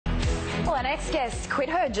Well, our next guest quit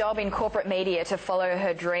her job in corporate media to follow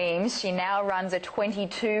her dreams. She now runs a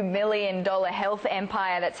 $22 million health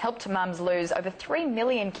empire that's helped mums lose over 3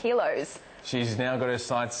 million kilos. She's now got her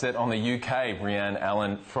sights set on the UK. Rhian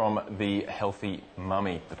Allen from The Healthy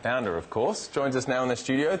Mummy, the founder, of course, joins us now in the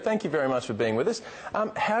studio. Thank you very much for being with us.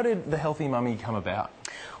 How did The Healthy Mummy come about?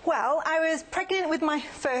 Well, I was pregnant with my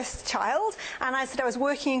first child, and I said I was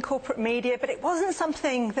working in corporate media, but it wasn't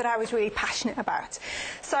something that I was really passionate about.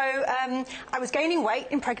 So I was gaining weight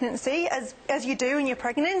in pregnancy, as you do when you're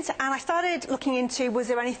pregnant, and I started looking into, was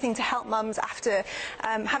there anything to help mums after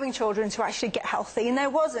having children to actually get healthy, and there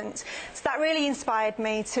wasn't. So that really inspired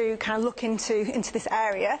me to kind of look into this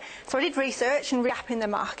area. So I did research and gap in the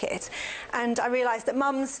market, and I realised that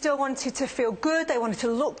mums still wanted to feel good, they wanted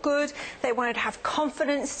to look good, they wanted to have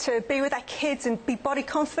confidence to be with their kids and be body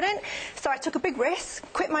confident. So I took a big risk,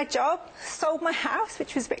 quit my job, sold my house,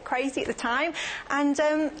 which was a bit crazy at the time, and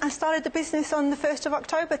I started the business on the 1st of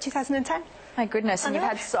October 2010. My goodness, and you've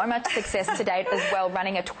had so much success to date as well,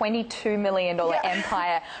 running a $22 million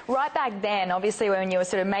empire. Right back then, obviously, when you were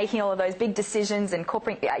sort of making all of those big decisions and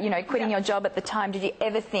corporate, quitting your job at the time, did you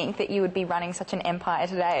ever think that you would be running such an empire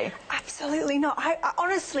today? Absolutely not.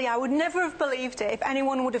 Honestly, I would never have believed it if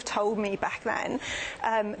anyone would have told me back then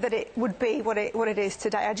that it would be what it is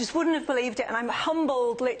today. I just wouldn't have believed it, and I'm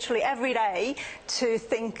humbled literally every day to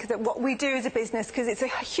think that what we do as a business, because it's a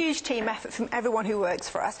huge team effort from everyone who works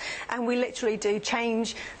for us, and we literally do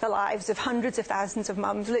change the lives of hundreds of thousands of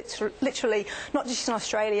mums, literally not just in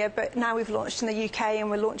Australia, but now we've launched in the UK and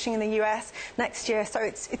we're launching in the US next year, so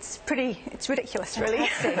it's ridiculous, really.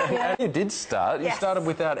 Yeah. You did start. You started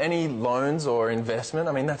without any loans or investment.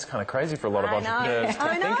 I mean, that's kind of crazy for a lot of entrepreneurs to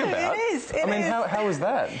think about. It is. I mean, how was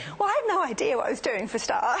that? Well, I had no idea what I was doing for a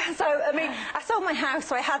start. So, I mean, I sold my house,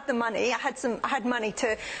 so I had the money. I had money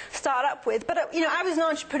to start up with. But, I was an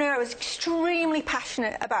entrepreneur. I was extremely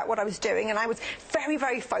passionate about what I was doing, and I was very,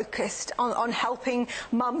 very focused on helping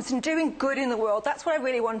mums and doing good in the world. That's what I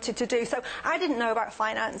really wanted to do. So I didn't know about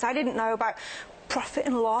finance. I didn't know about profit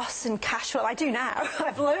and loss and cash flow. I do now.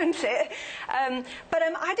 I've learned it. But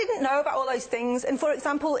I didn't know about all those things. And for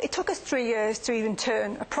example, it took us 3 years to even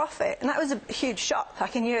turn a profit. And that was a huge shock.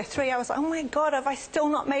 Like in year 3, I was like, oh my God, have I still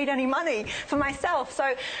not made any money for myself?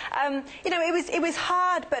 So, it was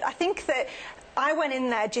hard, but I think that I went in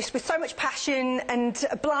there just with so much passion and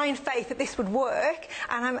a blind faith that this would work,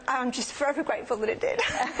 and I'm just forever grateful that it did.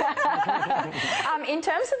 In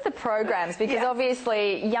terms of the programs, because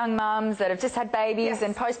obviously young mums that have just had babies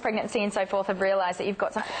and post-pregnancy and so forth have realised that you've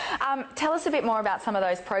got some. Tell us a bit more about some of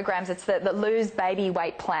those programs. It's the Lose Baby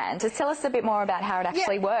Weight Plan. Just tell us a bit more about how it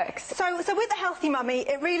actually works. So with The Healthy Mummy,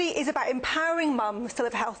 it really is about empowering mums to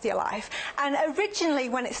live a healthier life. And originally,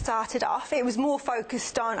 when it started off, it was more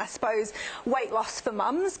focused on, I suppose, weight loss for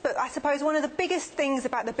mums, but I suppose one of the biggest things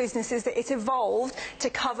about the business is that it's evolved to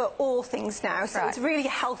cover all things now. So it's really a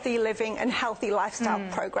healthy living and healthy lifestyle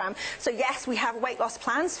program. So yes, we have weight loss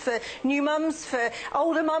plans for new mums, for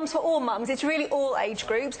older mums, for all mums. It's really all age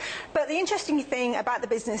groups. But the interesting thing about the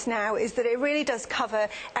business now is that it really does cover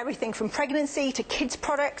everything from pregnancy to kids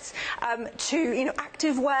products to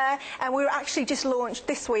active wear. And we were actually just launched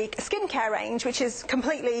this week a skincare range, which is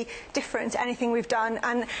completely different to anything we've done.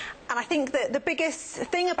 And I think that the biggest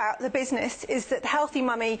thing about the business is that The Healthy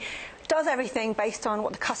Mummy does everything based on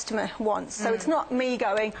what the customer wants. So it's not me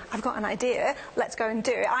going, I've got an idea, let's go and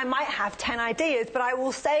do it. I might have 10 ideas, but I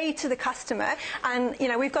will say to the customer, and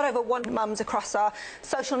we've got over 1 mums across our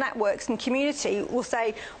social networks and community, will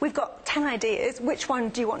say, we've got 10 ideas, which one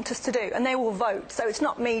do you want us to do? And they will vote. So it's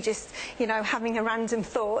not me just, having a random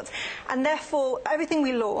thought. And therefore, everything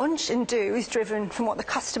we launch and do is driven from what the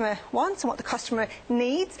customer wants and what the customer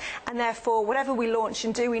needs. And therefore, whatever we launch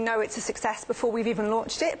and do, we know it's a success before we've even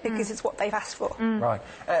launched it, because it's what they've asked for. Right.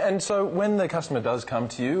 And so when the customer does come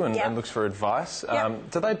to you and looks for advice,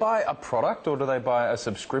 do they buy a product or do they buy a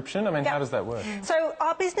subscription? I mean, how does that work? So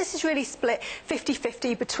our business is really split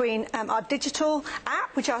 50-50 between our digital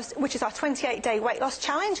app, which is our 28-day weight loss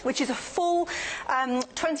challenge, which is a full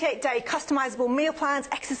 28-day customizable meal plans,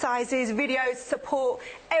 exercises, videos, support,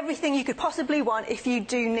 everything you could possibly want if you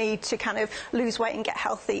do need to kind of lose weight and get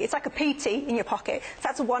healthy. It's like a PT in your pocket. So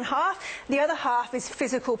that's one half. The other half is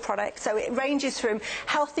physical products. So it ranges from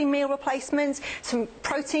healthy meal replacements, some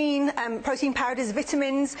protein powders,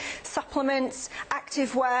 vitamins, supplements,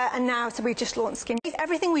 active wear, and now so we just launched skin.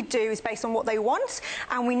 Everything we do is based on what they want,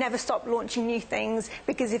 and we never stop launching new things,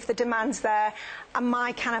 because if the demand's there, and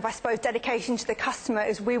my kind of, I suppose, dedication to the customer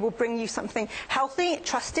is we will bring you something healthy,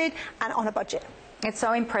 trusted, and on a budget. It's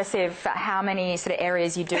so impressive how many sort of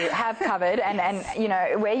areas you do have covered and you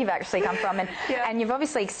know, where you've actually come from. And you've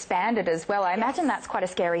obviously expanded as well. I imagine that's quite a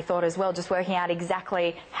scary thought as well, just working out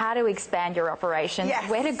exactly how to expand your operations,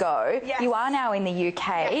 where to go. You are now in the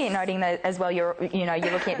UK, noting that as well you're looking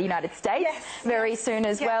at the United States very soon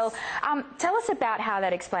as well. Tell us about how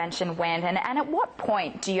that expansion went and at what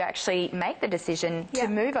point do you actually make the decision to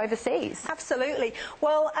move overseas? Absolutely.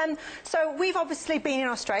 Well, so we've obviously been in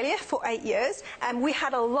Australia for 8 years. We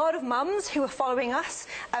had a lot of mums who were following us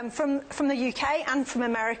from the UK and from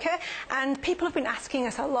America, and people have been asking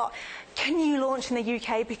us a lot, can you launch in the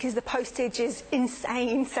UK because the postage is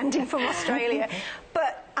insane sending from Australia?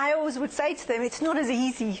 But I always would say to them, it's not as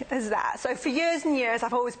easy as that. So for years and years,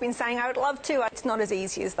 I've always been saying I would love to. It's not as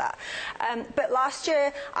easy as that. But last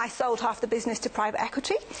year, I sold half the business to private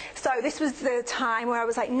equity. So this was the time where I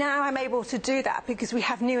was like, now I'm able to do that because we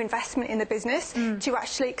have new investment in the business to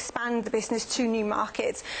actually expand the business to new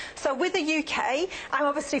markets. So with the UK, I'm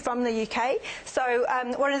obviously from the UK. So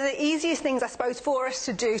one of the easiest things, I suppose, for us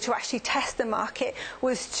to do to actually test the market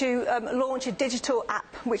was to launch a digital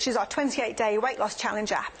app, which is our 28-day weight loss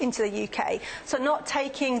challenge app, into the UK. So not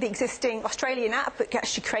taking the existing Australian app, but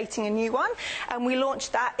actually creating a new one. And we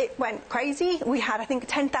launched that. It went crazy. We had, I think,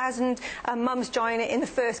 10,000 mums join it in the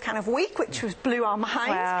first kind of week, which blew our minds.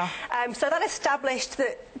 Wow. So that established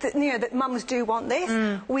that mums do want this.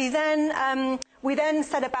 We then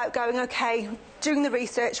set about going, okay, doing the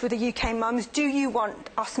research with the UK mums, do you want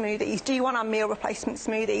our smoothies? Do you want our meal replacement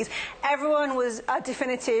smoothies? Everyone was a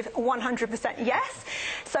definitive 100% yes.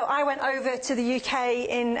 So I went over to the UK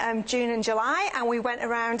in June and July, and we went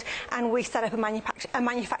around and we set up a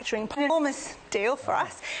manufacturing plan. Enormous deal for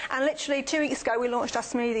us. And literally 2 weeks ago, we launched our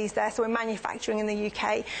smoothies there, so we're manufacturing in the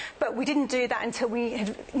UK. But we didn't do that until we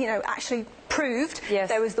had, actually proved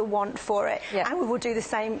there was the want for it. And we will do the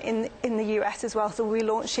same in the US as well. So we'll be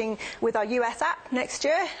launching with our US app next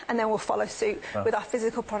year, and then we'll follow suit with our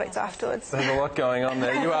physical products afterwards. There's a lot going on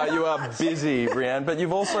there. You are busy, Rhian, but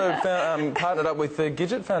you've also partnered up with the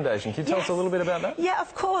Gidget Foundation. Can you tell us a little bit about that? Yeah,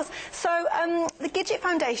 of course. So the Gidget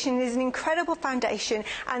Foundation is an incredible foundation,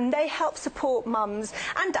 and they help support mums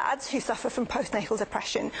and dads who suffer from postnatal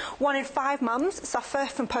depression. 1 in 5 mums suffer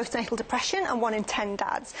from postnatal depression, and 1 in 10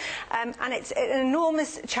 dads. And it's an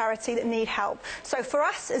enormous charity that need help. So for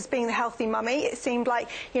us, as being the Healthy Mummy, it seemed like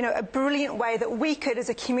a brilliant way that we could, as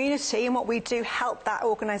a community, and what we do, help that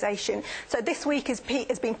organisation. So this week has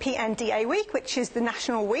been PNDA week, which is the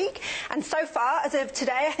national week, and so far, as of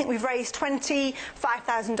today, I think we've raised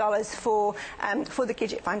 $25,000 for the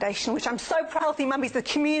Gidget Foundation, which I'm so proud. Healthy Mummies, the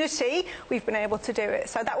community, we've been able to do it.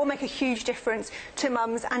 So that will make a huge difference to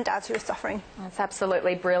mums and dads who are suffering. That's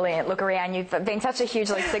absolutely brilliant. Look, Rhian, you've been such a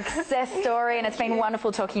hugely success story, and it's been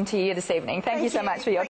wonderful talking to you this evening. Thank you so much for your